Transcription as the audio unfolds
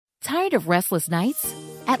Tired of restless nights?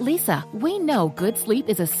 At Leesa, we know good sleep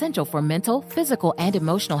is essential for mental, physical, and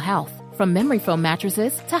emotional health. From memory foam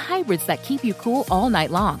mattresses to hybrids that keep you cool all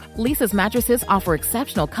night long, Leesa's mattresses offer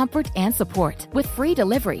exceptional comfort and support with free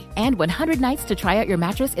delivery and 100 nights to try out your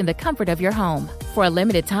mattress in the comfort of your home. For a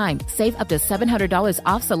limited time, save up to $700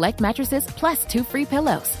 off select mattresses plus 2 free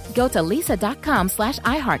pillows. Go to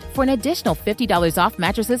leesa.com/iHeart for an additional $50 off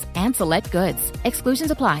mattresses and select goods.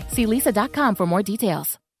 Exclusions apply. See leesa.com for more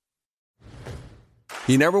details.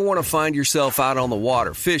 You never want to find yourself out on the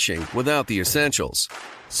water fishing without the essentials.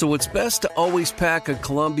 So it's best to always pack a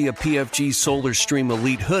Columbia PFG Solar Stream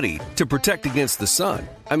Elite hoodie to protect against the sun.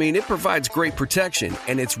 I mean, it provides great protection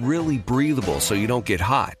and it's really breathable so you don't get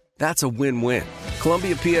hot. That's a win-win.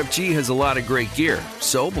 Columbia PFG has a lot of great gear.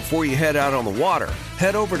 So before you head out on the water,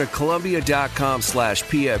 head over to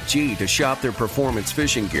Columbia.com/PFG to shop their performance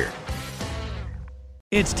fishing gear.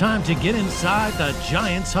 It's time to get inside the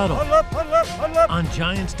Giants huddle. Huddle up. On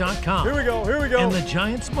Giants.com. Here we go. And the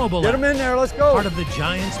Giants mobile Get them in there. Let's go. Part of the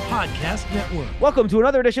Giants Podcast Network. Welcome to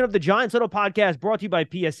another edition of the Giants Huddle Podcast, brought to you by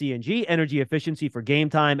PSEG, energy efficiency for game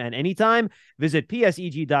time and anytime. Visit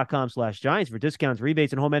PSEG.com/Giants for discounts,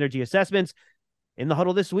 rebates, and home energy assessments. In the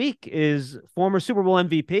huddle this week is former Super Bowl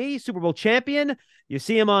MVP, Super Bowl champion. You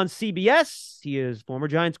see him on CBS. He is former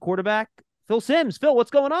Giants quarterback, Phil Simms. Phil,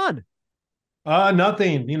 what's going on?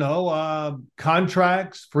 Nothing,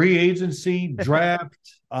 contracts, free agency, draft,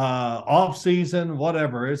 off season,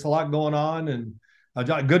 whatever. It's a lot going on, and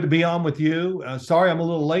good to be on with you. Sorry, I'm a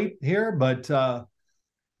little late here, but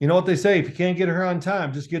you know what they say, if you can't get here on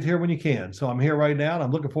time, just get here when you can. So I'm here right now, and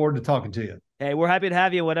I'm looking forward to talking to you. Hey, we're happy to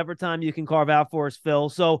have you whatever time you can carve out for us, Phil.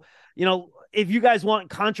 So, if you guys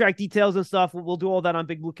want contract details and stuff, we'll do all that on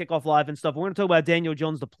Big Blue Kickoff Live and stuff. We're going to talk about Daniel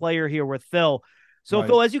Jones, the player, here with Phil. So, right.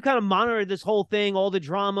 Phil, as you kind of monitor this whole thing, all the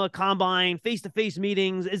drama, combine, face-to-face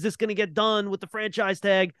meetings, is this going to get done with the franchise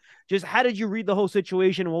tag? Just how did you read the whole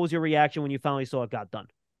situation, and what was your reaction when you finally saw it got done?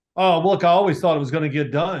 Oh, look, I always thought it was going to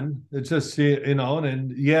get done. It's just,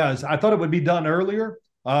 and yes, I thought it would be done earlier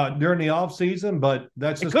during the offseason, but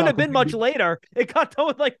that's just it couldn't have been much later. It got done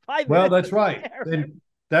with like 5 minutes. Well, that's right. And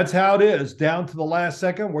that's how it is, down to the last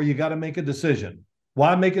second where you got to make a decision.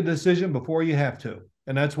 Why make a decision before you have to?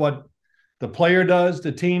 And that's what the player does,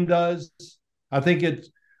 the team does. I think it's,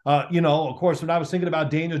 of course, when I was thinking about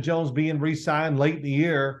Daniel Jones being re-signed late in the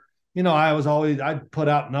year, I'd put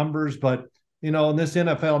out numbers, but, in this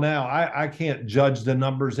NFL now, I can't judge the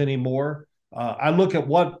numbers anymore. I look at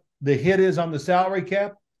what the hit is on the salary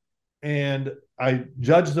cap, and I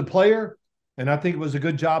judge the player, and I think it was a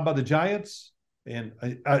good job by the Giants. And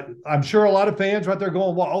I'm sure a lot of fans right there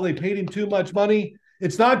going, well, they paid him too much money.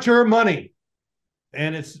 It's not your money.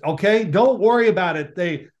 And it's okay. Don't worry about it.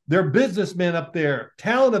 They're businessmen up there,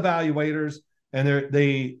 talent evaluators, and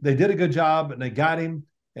they did a good job, and they got him.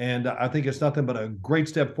 And I think it's nothing but a great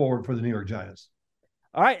step forward for the New York Giants.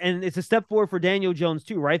 All right, and it's a step forward for Daniel Jones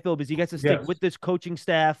too, right, Phil? Because he gets to stick with this coaching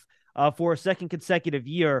staff for a second consecutive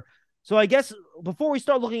year. So I guess before we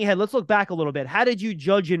start looking ahead, let's look back a little bit. How did you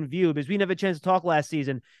judge and view, because we didn't have a chance to talk last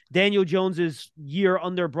season, Daniel Jones's year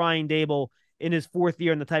under Brian Daboll in his fourth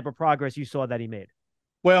year and the type of progress you saw that he made?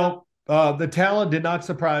 Well, the talent did not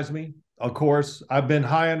surprise me. Of course, I've been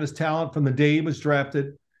high on his talent from the day he was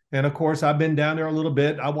drafted. And, of course, I've been down there a little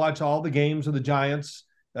bit. I watch all the games of the Giants.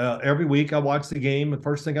 Every week I watch the game. The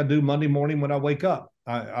first thing I do Monday morning when I wake up,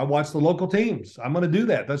 I watch the local teams. I'm going to do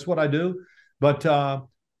that. That's what I do. But,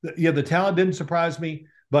 the talent didn't surprise me.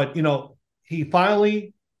 But, he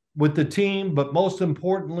finally, with the team, but most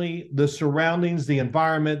importantly, the surroundings, the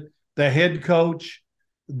environment, the head coach,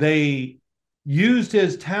 they used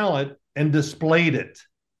his talent and displayed it.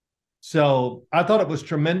 So I thought it was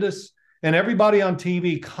tremendous. And everybody on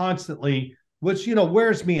TV constantly, which,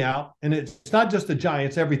 wears me out. And it's not just the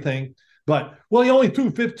Giants, everything. But, he only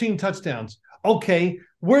threw 15 touchdowns. Okay,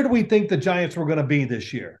 where do we think the Giants were going to be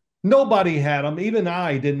this year? Nobody had them. Even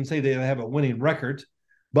I didn't say they have a winning record.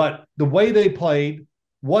 But the way they played,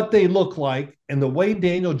 what they look like, and the way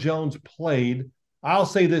Daniel Jones played, I'll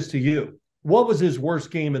say this to you. What was his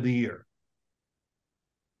worst game of the year?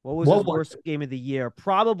 What was his worst game of the year?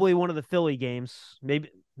 Probably one of the Philly games.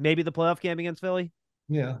 Maybe the playoff game against Philly.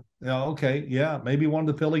 Yeah. Okay. Yeah. Maybe one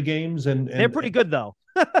of the Philly games. And they're pretty good, though.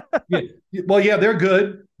 yeah. Well, yeah, they're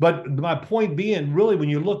good. But my point being, really, when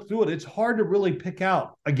you look through it, it's hard to really pick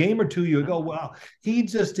out a game or two. You go, well, he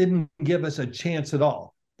just didn't give us a chance at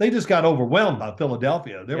all. They just got overwhelmed by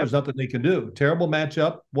Philadelphia. There was nothing they could do. Terrible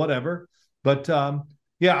matchup, whatever. But,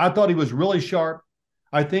 I thought he was really sharp.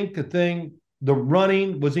 I think the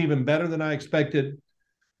running was even better than I expected.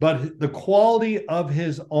 But the quality of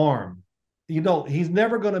his arm he's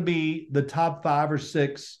never going to be the top 5 or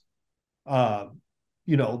 6,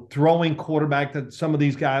 throwing quarterback that some of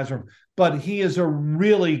these guys are, but he is a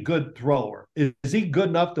really good thrower. Is he good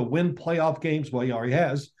enough to win playoff games? Well, he already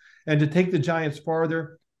has. And to take the Giants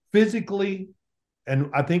farther physically,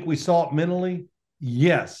 and I think we saw it mentally,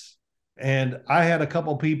 yes. And I had a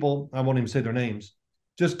couple people, I won't even say their names,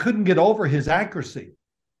 just couldn't get over his accuracy.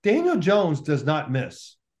 Daniel Jones does not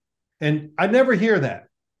miss. And I never hear that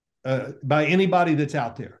by anybody that's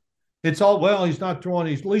out there. It's all, well, he's not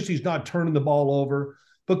throwing, at least he's not turning the ball over,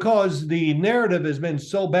 because the narrative has been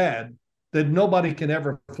so bad that nobody can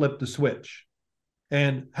ever flip the switch.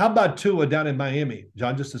 And how about Tua down in Miami,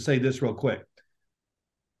 John, just to say this real quick.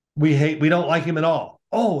 We don't like him at all.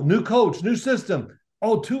 Oh, new coach, new system.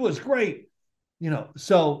 Oh, Tua's great.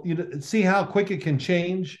 So see how quick it can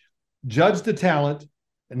change. Judge the talent.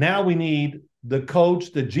 And now we need the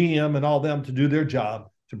coach, the GM, and all them to do their job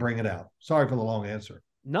to bring it out. Sorry for the long answer.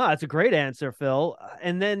 No, that's a great answer, Phil.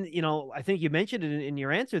 And then, I think you mentioned it in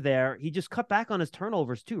your answer there. He just cut back on his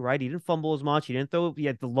turnovers too, right? He didn't fumble as much. He had the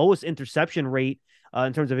lowest interception rate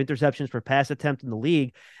in terms of interceptions per pass attempt in the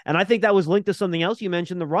league. And I think that was linked to something else you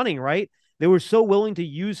mentioned, the running, right? They were so willing to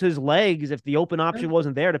use his legs if the open option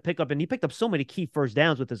wasn't there to pick up. And he picked up so many key first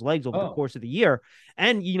downs with his legs over the course of the year.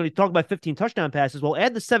 And, you talk about 15 touchdown passes. Well,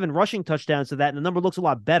 add the 7 rushing touchdowns to that, and the number looks a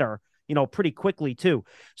lot better, pretty quickly too.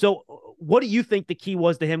 So what do you think the key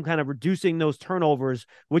was to him kind of reducing those turnovers,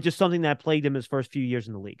 which is something that plagued him his first few years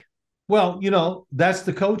in the league? Well, that's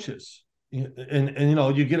the coaches.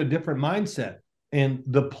 And you get a different mindset. And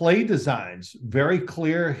the play designs, very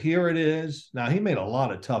clear. Here it is. Now, he made a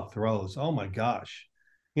lot of tough throws. Oh, my gosh.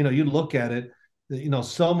 You look at it,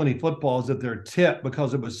 so many footballs that they're tipped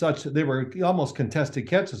because they were almost contested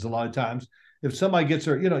catches a lot of times. If somebody gets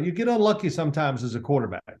her, you get unlucky sometimes as a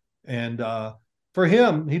quarterback. And for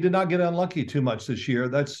him, he did not get unlucky too much this year.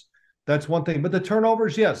 That's one thing. But the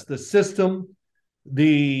turnovers, yes, the system,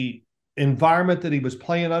 the environment that he was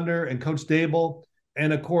playing under, and Coach Dable.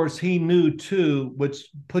 And, of course, he knew, too, which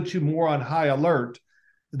puts you more on high alert,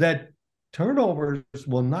 that turnovers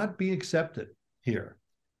will not be accepted here.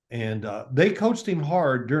 And they coached him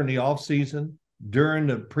hard during the offseason, during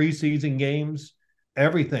the preseason games,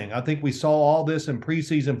 everything. I think we saw all this in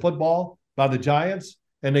preseason football by the Giants,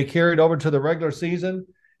 and they carried over to the regular season.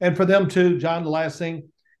 And for them, too, John, the last thing,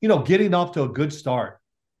 getting off to a good start.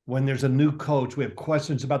 When there's a new coach, we have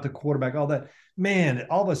questions about the quarterback, all that. Man,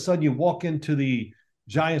 all of a sudden you walk into the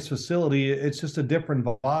Giants facility, it's just a different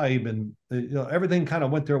vibe, and everything kind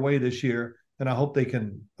of went their way this year, and I hope they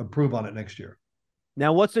can improve on it next year.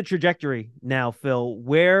 Now, what's the trajectory now, Phil?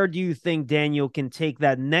 Where do you think Daniel can take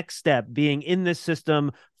that next step, being in this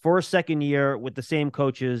system for a second year with the same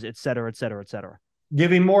coaches, et cetera, et cetera, et cetera?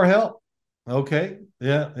 Give him more help. Okay.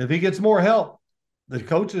 Yeah. If he gets more help, the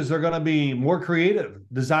coaches are going to be more creative,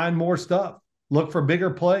 design more stuff, look for bigger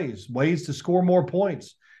plays, ways to score more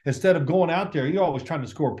points. Instead of going out there, you're always trying to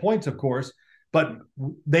score points, of course, but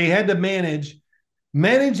they had to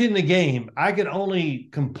managing the game. I could only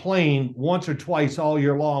complain once or twice all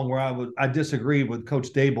year long where I disagree with Coach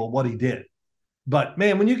Dable, what he did. But,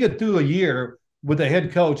 man, when you get through a year with a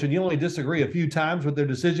head coach and you only disagree a few times with their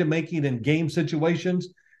decision-making in game situations,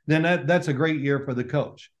 then that's a great year for the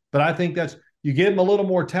coach. But I think you give him a little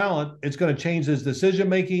more talent, it's going to change his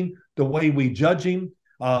decision-making, the way we judge him,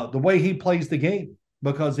 the way he plays the game,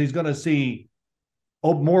 because he's going to see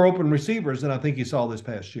more open receivers than I think he saw this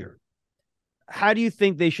past year. How do you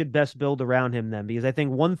think they should best build around him then? Because I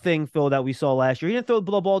think one thing, Phil, that we saw last year, he didn't throw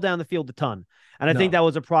the ball down the field a ton. And I think that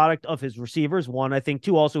was a product of his receivers. One, I think,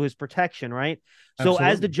 two, also his protection, right? So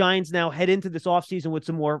as the Giants now head into this offseason with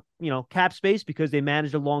some more, cap space because they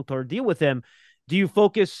managed a long-term deal with him, do you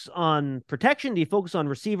focus on protection? Do you focus on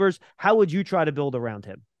receivers? How would you try to build around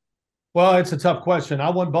him? Well, it's a tough question. I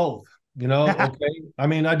want both, okay. I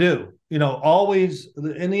mean, I do, always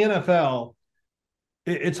in the NFL,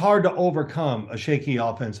 it's hard to overcome a shaky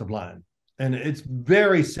offensive line, and it's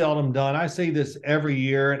very seldom done. I say this every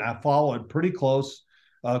year, and I follow it pretty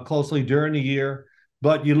closely during the year,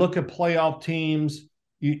 but you look at playoff teams,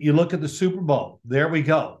 you look at the Super Bowl, there we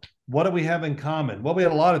go. What do we have in common? Well, we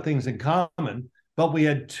had a lot of things in common, but we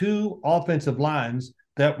had 2 offensive lines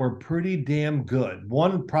that were pretty damn good.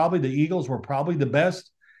 One, probably the Eagles were probably the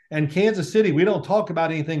best. And Kansas City, we don't talk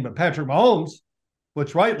about anything but Patrick Mahomes,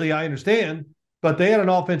 which rightly I understand, but they had an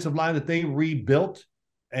offensive line that they rebuilt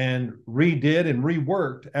and redid and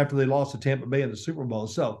reworked after they lost to Tampa Bay in the Super Bowl.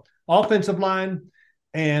 So offensive line,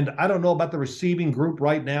 and I don't know about the receiving group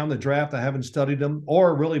right now in the draft. I haven't studied them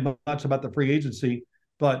or really much about the free agency,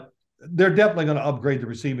 but they're definitely going to upgrade the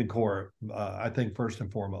receiving core, I think, first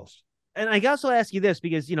and foremost. And I also ask you this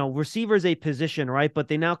because, receiver is a position, right? But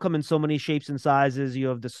they now come in so many shapes and sizes. You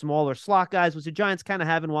have the smaller slot guys, which the Giants kind of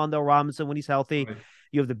have in Wan'Dale Robinson when he's healthy. Right.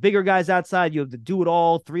 You have the bigger guys outside. You have the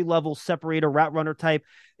do-it-all, 3-level separator, route runner type.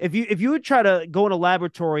 If you would try to go in a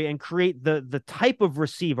laboratory and create the type of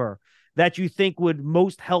receiver that you think would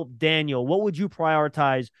most help Daniel, what would you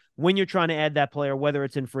prioritize when you're trying to add that player, whether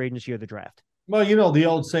it's in free agency or the draft? Well, the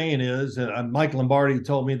old saying is, and Mike Lombardi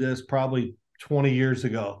told me this probably 20 years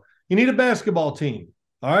ago, you need a basketball team.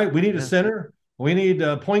 All right. We need a center. We need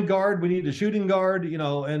a point guard. We need a shooting guard,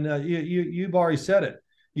 and you've already said it.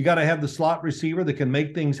 You got to have the slot receiver that can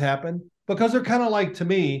make things happen, because they're kind of like, to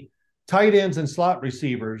me, tight ends and slot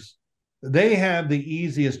receivers. They have the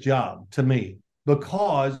easiest job to me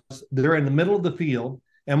because they're in the middle of the field.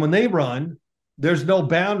 And when they run, there's no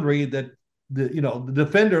boundary that the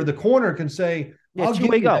defender, the corner can say, I'll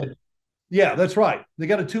give you that. Yeah, that's right. They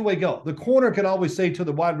got a two-way go. The corner can always say to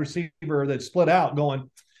the wide receiver that split out going,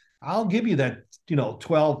 I'll give you that, 12,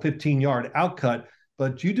 15-yard outcut,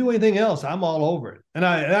 but you do anything else, I'm all over it. And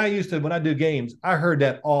I used to, when I do games, I heard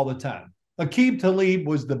that all the time. Aqib Talib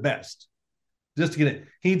was the best. Just to get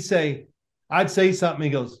it. I'd say something. He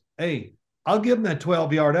goes, hey, I'll give them that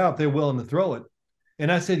 12-yard out if they're willing to throw it.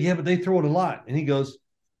 And I said, yeah, but they throw it a lot. And he goes,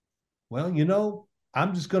 well,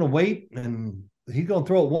 I'm just going to wait, and he's going to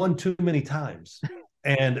throw it one too many times.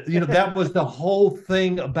 And, that was the whole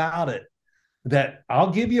thing about it, that I'll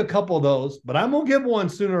give you a couple of those, but I'm going to give one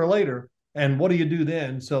sooner or later. And what do you do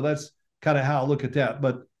then? So that's kind of how I look at that.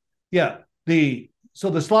 But yeah, the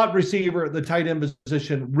slot receiver, the tight end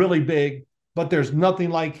position, really big, but there's nothing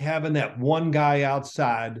like having that one guy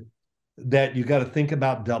outside that you got to think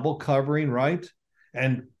about double covering, right?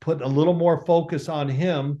 And put a little more focus on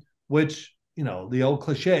him, which, the old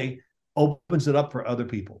cliche, opens it up for other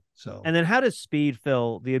people. So, and then how does speed,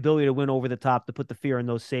 Phil, the ability to win over the top, to put the fear in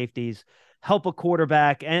those safeties, help a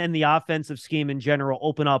quarterback and the offensive scheme in general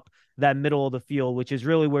open up that middle of the field, which is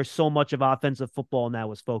really where so much of offensive football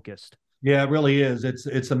now is focused? Yeah, it really is.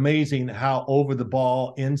 It's amazing how over the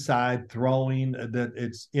ball, inside throwing that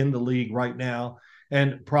it's in the league right now.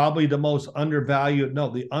 And probably the most undervalued,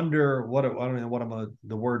 the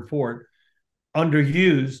word for it,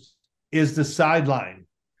 underused is the sideline.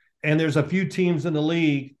 And there's a few teams in the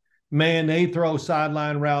league, man, they throw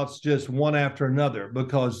sideline routes just one after another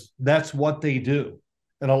because that's what they do.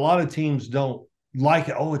 And a lot of teams don't like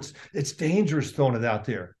it. Oh, it's dangerous throwing it out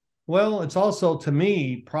there. Well, it's also, to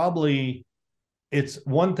me, probably it's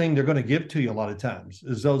one thing they're going to give to you a lot of times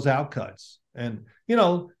is those outcuts. And,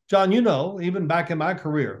 John, even back in my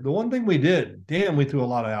career, the one thing we did, we threw a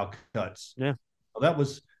lot of outcuts. Yeah. That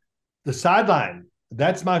was the sideline.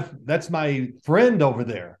 That's my friend over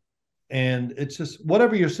there. And it's just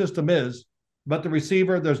whatever your system is, but the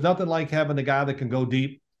receiver, there's nothing like having a guy that can go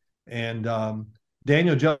deep. And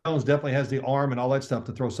Daniel Jones definitely has the arm and all that stuff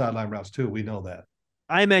to throw sideline routes too. We know that.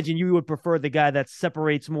 I imagine you would prefer the guy that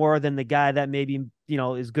separates more than the guy that maybe,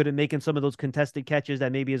 is good at making some of those contested catches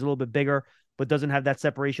that maybe is a little bit bigger, but doesn't have that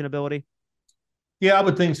separation ability. Yeah, I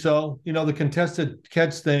would think so. The contested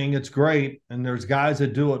catch thing, it's great. And there's guys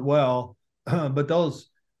that do it well, but those,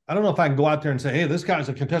 I don't know if I can go out there and say, hey, this guy's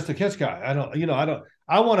a contested catch guy.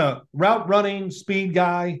 I want a route running speed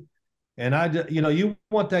guy. And you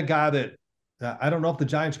want that guy that, I don't know if the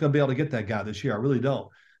Giants are going to be able to get that guy this year. I really don't.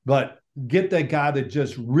 But get that guy that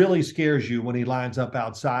just really scares you when he lines up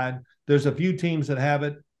outside. There's a few teams that have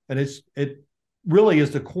it, and it really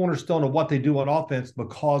is the cornerstone of what they do on offense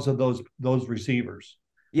because of those receivers.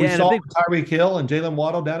 Yeah, we saw Tyreek Hill and Jalen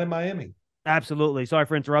Waddle down in Miami. Absolutely. Sorry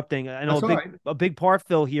for interrupting. I know a big part,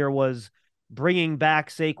 Phil, here was bringing back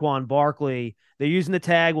Saquon Barkley. They're using the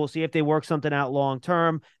tag. We'll see if they work something out long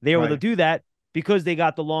term. They were able to do that because they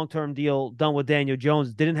got the long-term deal done with Daniel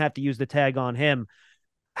Jones. Didn't have to use the tag on him.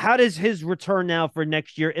 How does his return now for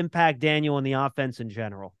next year impact Daniel and the offense in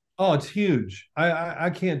general? Oh, it's huge. I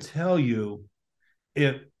can't tell you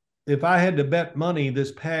if I had to bet money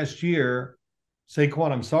this past year,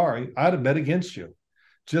 Saquon, I'm sorry, I'd have bet against you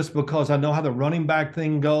just because I know how the running back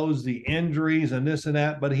thing goes, the injuries and this and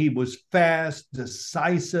that, but he was fast,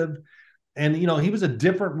 decisive, and, he was a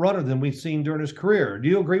different runner than we've seen during his career. Do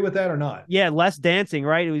you agree with that or not? Yeah, less dancing,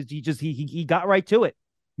 right? It was he got right to it.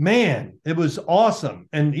 Man, it was awesome.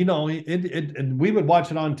 And, and we would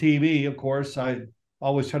watch it on TV, of course. I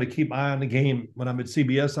always try to keep my eye on the game when I'm at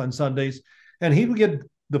CBS on Sundays. And he would get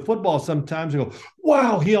the football sometimes and go,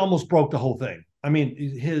 wow, he almost broke the whole thing. I mean,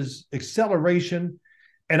 his acceleration.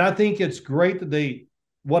 And I think it's great that they,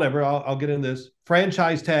 whatever, I'll get into this,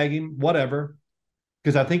 franchise tag him, whatever,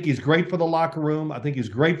 because I think he's great for the locker room. I think he's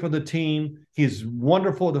great for the team. He's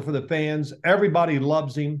wonderful for the fans. Everybody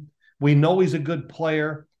loves him. We know he's a good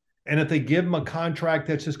player. And if they give him a contract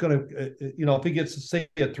that's just going to, if he gets, say,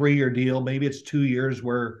 a 3-year deal, maybe it's 2 years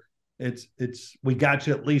where it's we got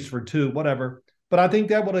you at least for 2, whatever. But I think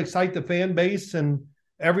that would excite the fan base and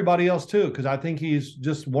everybody else too, because I think he's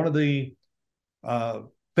just one of the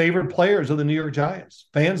favorite players of the New York Giants.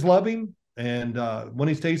 Fans love him, and when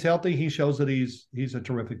he stays healthy, he shows that he's a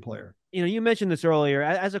terrific player. You mentioned this earlier.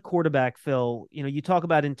 As a quarterback, Phil, you talk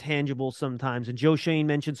about intangibles sometimes, and Joe Schoen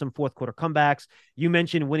mentioned some fourth quarter comebacks. You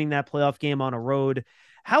mentioned winning that playoff game on a road.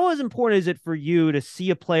 How important is it for you to see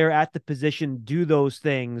a player at the position do those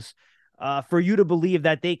things, for you to believe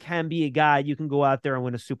that they can be a guy you can go out there and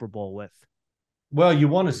win a Super Bowl with? Well, you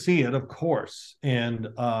want to see it, of course. And,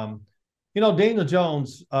 Daniel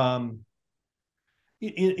Jones,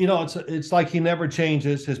 it's like he never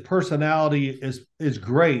changes. His personality is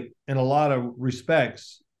great in a lot of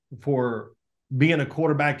respects for being a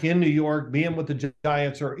quarterback in New York, being with the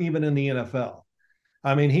Giants, or even in the NFL.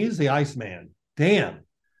 I mean, he's the Iceman. Damn.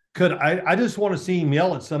 I just want to see him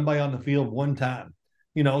yell at somebody on the field one time.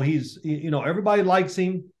 Everybody likes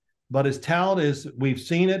him, but his talent is, we've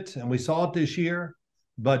seen it and we saw it this year.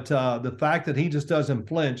 But the fact that he just doesn't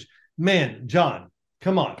flinch, man, John,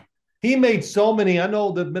 come on. He made so many. I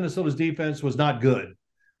know that Minnesota's defense was not good,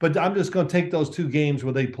 but I'm just going to take those 2 games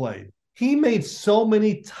where they played. He made so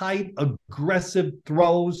many tight, aggressive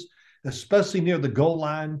throws, especially near the goal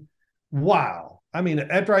line. Wow. I mean,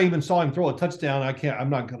 after I even saw him throw a touchdown, I'm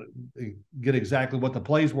not going to get exactly what the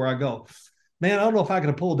plays were. I go, man, I don't know if I could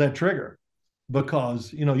have pulled that trigger,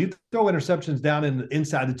 because, you throw interceptions down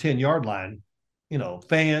inside the 10-yard line,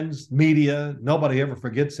 fans, media, nobody ever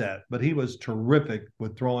forgets that. But he was terrific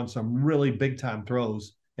with throwing some really big-time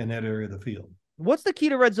throws in that area of the field. What's the key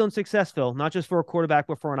to red zone success, Phil? Not just for a quarterback,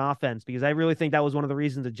 but for an offense, because I really think that was one of the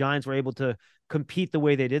reasons the Giants were able to compete the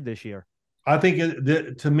way they did this year. I think,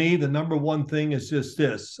 to me, the number one thing is just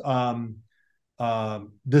this,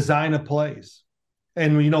 design of plays.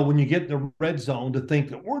 And, when you get in the red zone, to think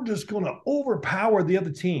that we're just going to overpower the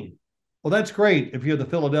other team. Well, that's great if you're the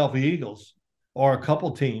Philadelphia Eagles or a couple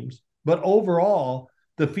teams. But overall,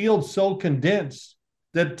 the field's so condensed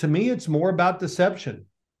that, to me, it's more about deception.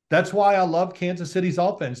 That's why I love Kansas City's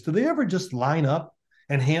offense. Do they ever just line up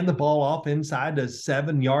and hand the ball off inside the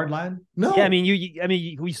 7-yard line? No. Yeah,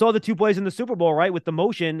 we saw the 2 plays in the Super Bowl, right, with the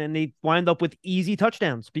motion, and they wind up with easy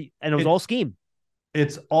touchdowns, and it was all scheme.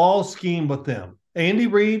 It's all scheme with them. Andy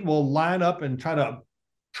Reid will line up and try to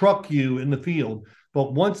truck you in the field.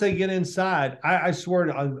 But once they get inside, I swear,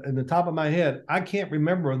 in the top of my head, I can't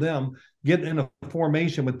remember them getting in a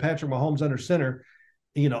formation with Patrick Mahomes under center,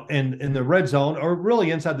 and in the red zone, or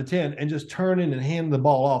really inside the 10, and just turning and handing the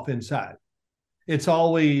ball off inside. It's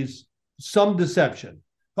always some deception.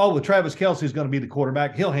 Oh, well, Travis Kelce's going to be the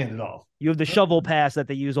quarterback. He'll hand it off. You have the shovel pass that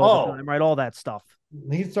they use all the time, right? All that stuff.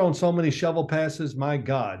 He's thrown so many shovel passes. My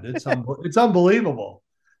God, it's it's unbelievable.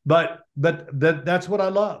 But that's what I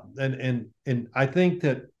love. And I think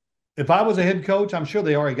that if I was a head coach, I'm sure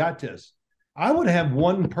they already got this. I would have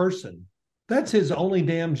one person. That's his only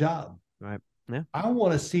damn job. Right. Yeah. I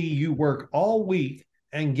want to see you work all week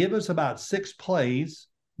and give us about 6 plays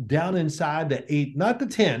down inside the 8, not the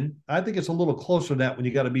 10. I think it's a little closer to that when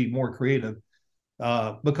you got to be more creative,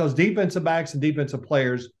 because defensive backs and defensive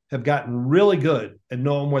players have gotten really good at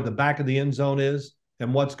knowing where the back of the end zone is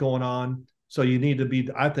and what's going on. So you need to be,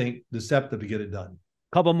 I think, deceptive to get it done.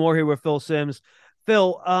 Couple more here with Phil Simms.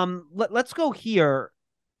 Phil, let's go here.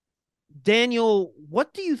 Daniel,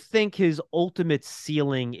 what do you think his ultimate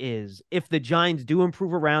ceiling is if the Giants do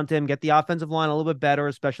improve around him, get the offensive line a little bit better,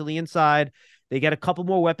 especially inside? They get a couple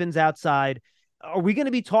more weapons outside. Are we going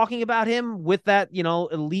to be talking about him with that,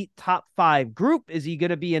 elite top 5 group? Is he going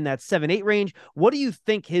to be in that 7-8 range? What do you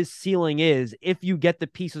think his ceiling is if you get the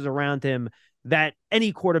pieces around him that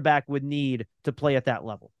any quarterback would need to play at that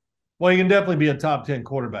level? Well, he can definitely be a top 10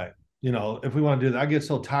 quarterback. If we want to do that. I get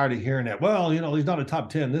so tired of hearing that. Well, he's not a top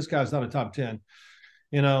 10. This guy's not a top 10.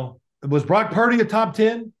 Was Brock Purdy a top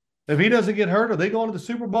 10? If he doesn't get hurt, are they going to the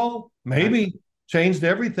Super Bowl? Maybe. Changed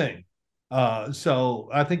everything. So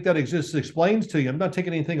I think that just explains to you. I'm not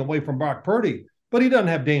taking anything away from Brock Purdy, but he doesn't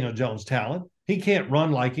have Daniel Jones' talent. He can't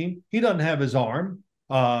run like him. He doesn't have his arm,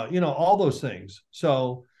 all those things.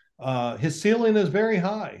 So his ceiling is very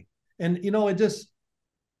high. And, it just,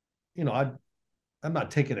 I'm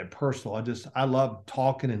not taking it personal. I love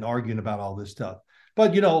talking and arguing about all this stuff.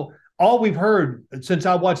 But, all we've heard since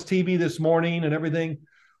I watched TV this morning and everything,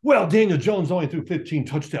 well, Daniel Jones only threw 15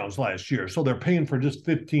 touchdowns last year, so they're paying for just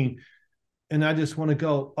 15. And I just want to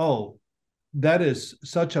go, oh, that is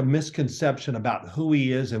such a misconception about who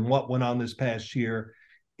he is and what went on this past year.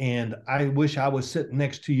 And I wish I was sitting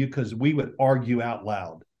next to you because we would argue out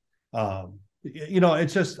loud.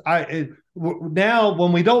 It's just now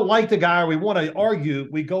when we don't like the guy or we want to argue,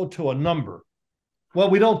 we go to a number. Well,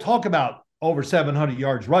 we don't talk about over 700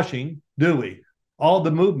 yards rushing, do we? All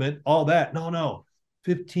the movement, all that. No.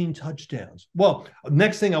 15 touchdowns. Well,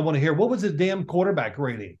 next thing I want to hear, what was his damn quarterback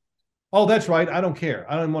rating? Oh, that's right. I don't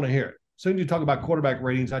care. I don't want to hear it. As soon as you talk about quarterback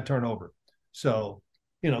ratings, I turn over. So,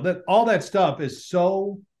 that all that stuff is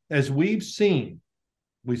so, as we've seen,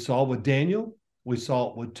 we saw with Daniel, we saw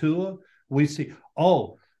it with Tua, we see,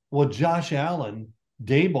 Josh Allen,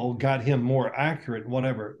 Dable got him more accurate,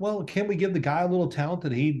 whatever. Well, can't we give the guy a little talent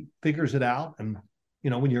that he figures it out? And,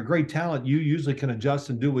 when you're a great talent, you usually can adjust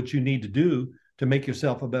and do what you need to do to make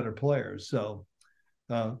yourself a better player. So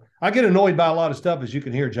I get annoyed by a lot of stuff, as you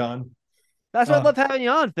can hear, John. That's why I love having you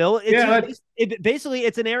on, Phil. Basically,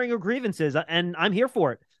 it's an airing of grievances, and I'm here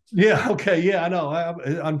for it. Yeah, okay. Yeah, I know.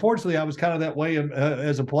 Unfortunately, I was kind of that way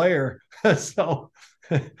as a player. So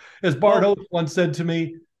as Bart Oates once said to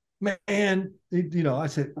me, man, I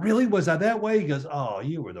said, really? Was I that way? He goes, oh,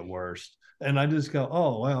 you were the worst. And I just go,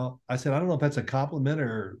 oh, well, I said, I don't know if that's a compliment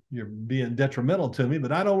or you're being detrimental to me,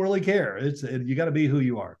 but I don't really care. You got to be who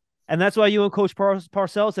you are. And that's why you and Coach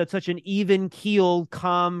Parcells had such an even keel,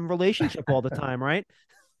 calm relationship all the time, right?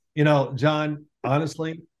 John,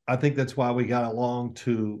 honestly, I think that's why we got along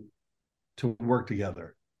to work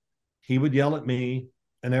together. He would yell at me,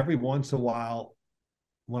 and every once in a while,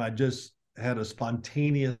 when I just had a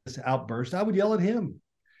spontaneous outburst, I would yell at him.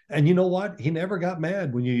 And you know what? He never got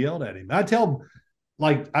mad when you yelled at him. I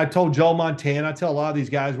told Joe Montana, I tell a lot of these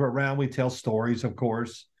guys we're around, we tell stories, of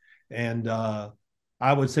course. And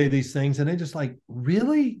I would say these things, and they just like,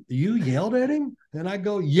 really? You yelled at him? And I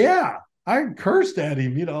go, yeah, I cursed at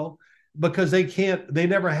him, because they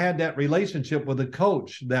never had that relationship with a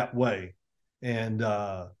coach that way. And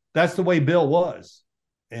that's the way Bill was.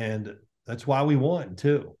 And that's why we won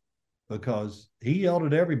too, because he yelled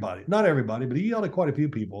at everybody. Not everybody, but he yelled at quite a few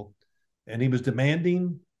people. And he was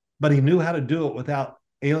demanding, but he knew how to do it without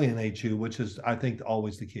alienate you, which is, I think,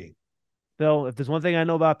 always the key. Phil, if there's one thing I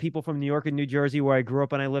know about people from New York and New Jersey, where I grew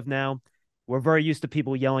up and I live now, we're very used to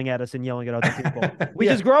people yelling at us and yelling at other people. We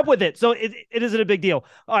just grew up with it. So it isn't a big deal.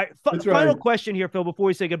 All right. Final question here, Phil, before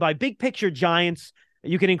we say goodbye. Big picture Giants.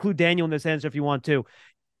 You can include Daniel in this answer if you want to.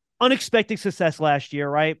 Unexpected success last year,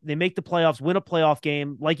 right? They make the playoffs, win a playoff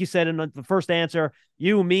game. Like you said in the first answer,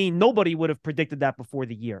 you, me, nobody would have predicted that before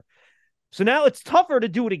the year. So now it's tougher to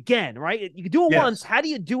do it again, right? You can do it once. How do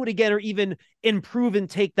you do it again or even improve and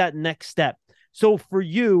take that next step? So for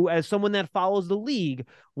you, as someone that follows the league,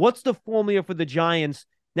 what's the formula for the Giants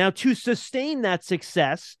now to sustain that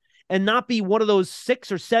success and not be one of those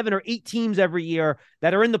 6 or 7 or 8 teams every year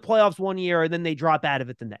that are in the playoffs one year and then they drop out of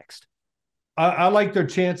it the next? I like their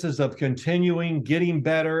chances of continuing, getting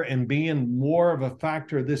better, and being more of a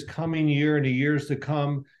factor this coming year and the years to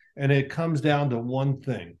come. And it comes down to one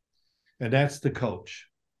thing, and that's the coach.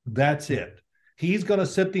 That's it. He's going to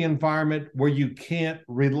set the environment where you can't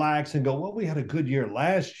relax and go, well, we had a good year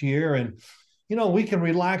last year, and, we can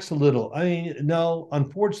relax a little. I mean, no,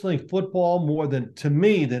 unfortunately, football, more than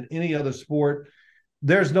any other sport,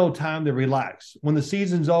 there's no time to relax. When the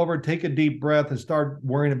season's over, take a deep breath and start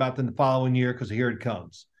worrying about the following year, because here it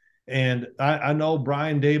comes. And I know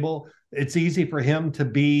Brian Dable, it's easy for him to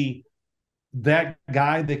be that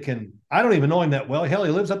guy that can, I don't even know him that well. Hell,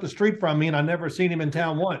 he lives up the street from me, and I've never seen him in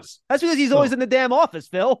town once. That's because he's always in the damn office,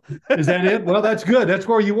 Phil. Is that it? Well, that's good. That's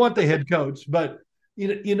where you want the head coach. But,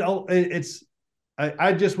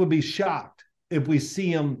 I just would be shocked if we see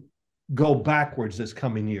him go backwards this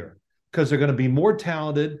coming year, because they're going to be more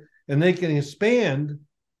talented and they can expand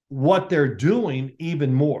what they're doing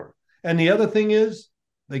even more. And the other thing is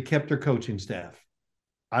they kept their coaching staff.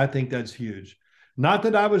 I think that's huge. Not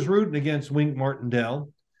that I was rooting against Wink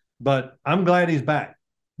Martindale, but I'm glad he's back,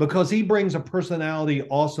 because he brings a personality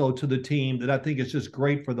also to the team that I think is just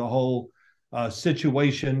great for the whole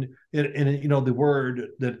situation. And the word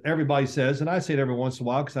that everybody says, and I say it every once in a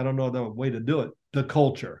while because I don't know the way to do it, the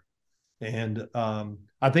culture. And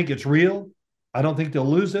I think it's real. I don't think they'll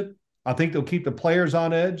lose it. I think they'll keep the players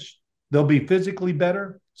on edge. They'll be physically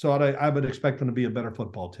better. So I would expect them to be a better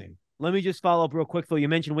football team. Let me just follow up real quick, Phil. You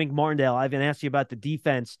mentioned Wink Martindale. I've been asking you about the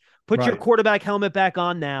defense. Put your quarterback helmet back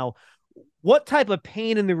on now. What type of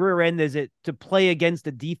pain in the rear end is it to play against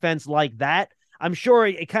a defense like that? I'm sure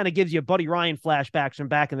it kind of gives you Buddy Ryan flashbacks from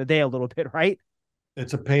back in the day a little bit, right?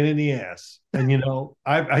 It's a pain in the ass. And,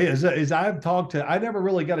 as I've talked to, I never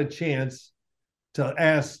really got a chance to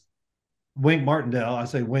ask Wink Martindale, I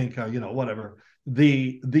say Wink, whatever,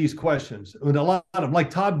 these questions. And a lot of them, like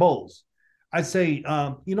Todd Bowles. I say,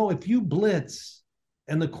 if you blitz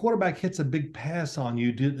and the quarterback hits a big pass on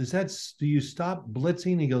you, do you stop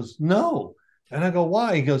blitzing? He goes, no. And I go,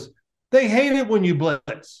 why? He goes, they hate it when you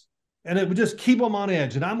blitz. And it would just keep them on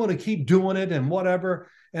edge. And I'm going to keep doing it and whatever.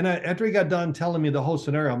 And after he got done telling me the whole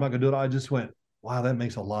scenario, I'm not going to do it. I just went, wow, that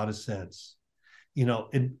makes a lot of sense.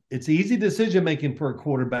 It's easy decision-making for a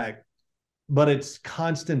quarterback, but it's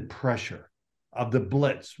constant pressure of the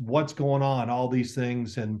blitz, what's going on, all these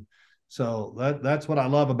things. And so that's what I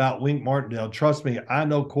love about Wink Martindale. Trust me, I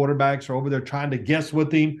know quarterbacks are over there trying to guess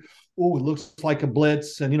with him. Oh, it looks like a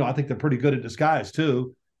blitz. And, I think they're pretty good at disguise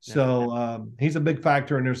too. So he's a big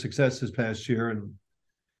factor in their success this past year. And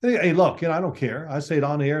hey, look, I don't care. I say it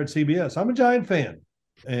on the air at CBS. I'm a Giant fan.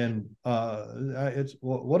 And it's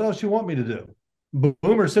what else you want me to do?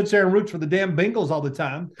 Boomer sits there and roots for the damn Bengals all the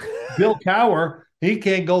time. Bill Cowher, he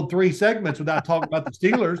can't go 3 segments without talking about the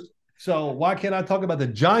Steelers. So why can't I talk about the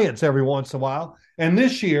Giants every once in a while? And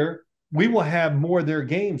this year, we will have more of their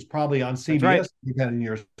games probably on CBS than we've had in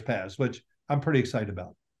years past, which I'm pretty excited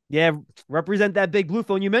about. Yeah, represent that big blue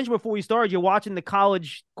phone. You mentioned before we started, you're watching the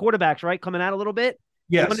college quarterbacks, right, coming out a little bit?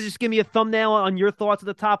 Yes. You want to just give me a thumbnail on your thoughts at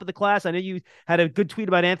the top of the class? I know you had a good tweet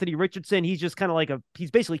about Anthony Richardson. He's just kind of like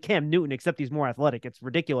he's basically Cam Newton, except he's more athletic. It's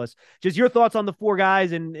ridiculous. Just your thoughts on the 4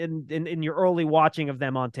 guys and in your early watching of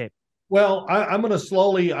them on tape. Well, I'm going to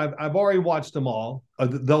slowly, I've already watched them all,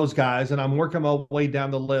 those guys, and I'm working my way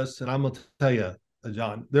down the list. And I'm going to tell you,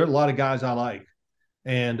 John, there are a lot of guys I like.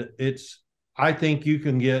 And I think you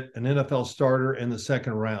can get an NFL starter in the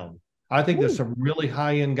 2nd round. I think there's some really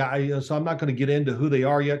high-end guys. So I'm not going to get into who they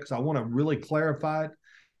are yet because I want to really clarify it.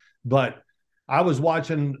 But I was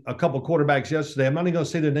watching a couple quarterbacks yesterday. I'm not even going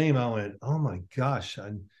to say their name. I went, oh, my gosh.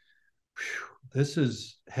 This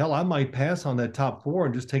is hell. I might pass on that top 4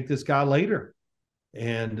 and just take this guy later.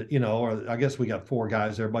 And, or I guess we got 4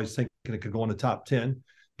 guys. Everybody's thinking it could go in the top 10.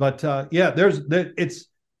 But, I'm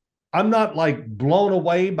not like blown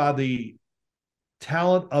away by the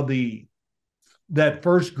talent of that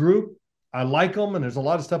first group. I like them, and there's a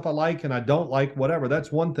lot of stuff I like and I don't like, whatever.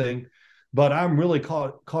 That's one thing. But I'm really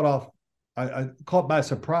caught by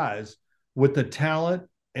surprise with the talent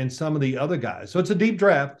and some of the other guys. So it's a deep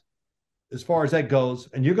draft as far as that goes.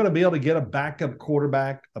 And you're going to be able to get a backup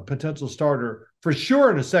quarterback, a potential starter, for sure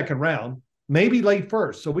in the 2nd round, maybe late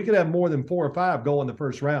first. So we could have more than 4 or 5 go in the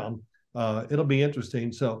 1st round. It'll be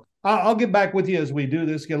interesting. So I'll get back with you as we do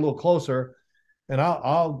this, get a little closer, and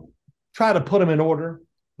I'll try to put them in order.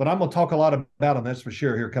 But I'm going to talk a lot about them, that's for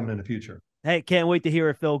sure, here coming in the future. Hey, can't wait to hear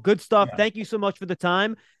it, Phil. Good stuff. Yeah. Thank you so much for the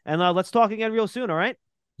time. And let's talk again real soon, all right?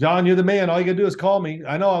 John, you're the man. All you got to do is call me.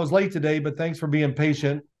 I know I was late today, but thanks for being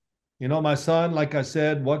patient. My son, like I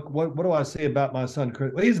said, what do I say about my son,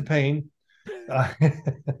 Chris? Well, he's a pain.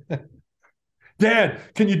 Dad,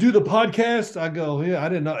 can you do the podcast? I go, yeah, I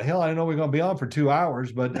didn't know we were going to be on for 2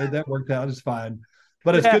 hours, but that worked out. It's fine.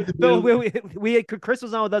 But it's good to do. Chris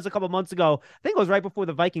was on with us a couple months ago. I think it was right before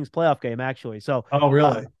the Vikings playoff game, actually. So, oh,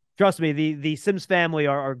 really? Trust me, the Sims family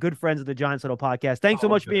are good friends of the Giants Huddle podcast. Thanks so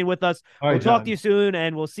much for being with us. All we'll talk to you soon,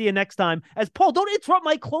 and we'll see you next time. As Paul, don't interrupt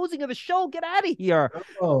my closing of the show. Get out of here.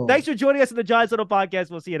 Oh. Thanks for joining us on the Giants Huddle podcast.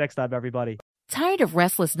 We'll see you next time, everybody. Tired of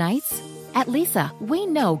restless nights? At Leesa, we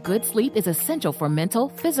know good sleep is essential for mental,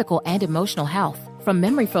 physical, and emotional health. From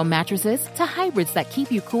memory foam mattresses to hybrids that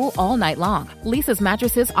keep you cool all night long, Leesa's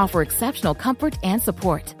mattresses offer exceptional comfort and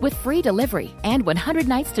support with free delivery and 100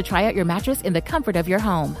 nights to try out your mattress in the comfort of your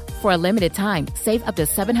home. For a limited time, save up to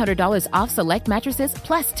 $700 off select mattresses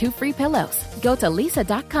plus 2 free pillows. Go to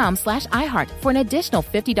leesa.com/iHeart for an additional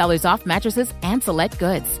 $50 off mattresses and select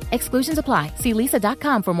goods. Exclusions apply. See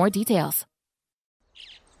leesa.com for more details.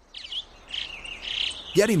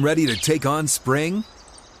 Getting ready to take on spring?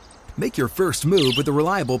 Make your first move with the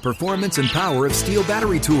reliable performance and power of Steel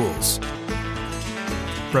battery tools.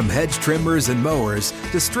 From hedge trimmers and mowers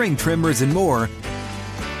to string trimmers and more,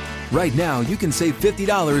 right now you can save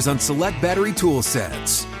 $50 on select battery tool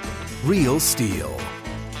sets. Real Steel.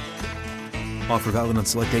 Offer valid on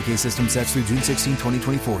select AK system sets through June 16,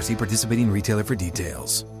 2024. See participating retailer for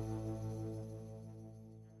details.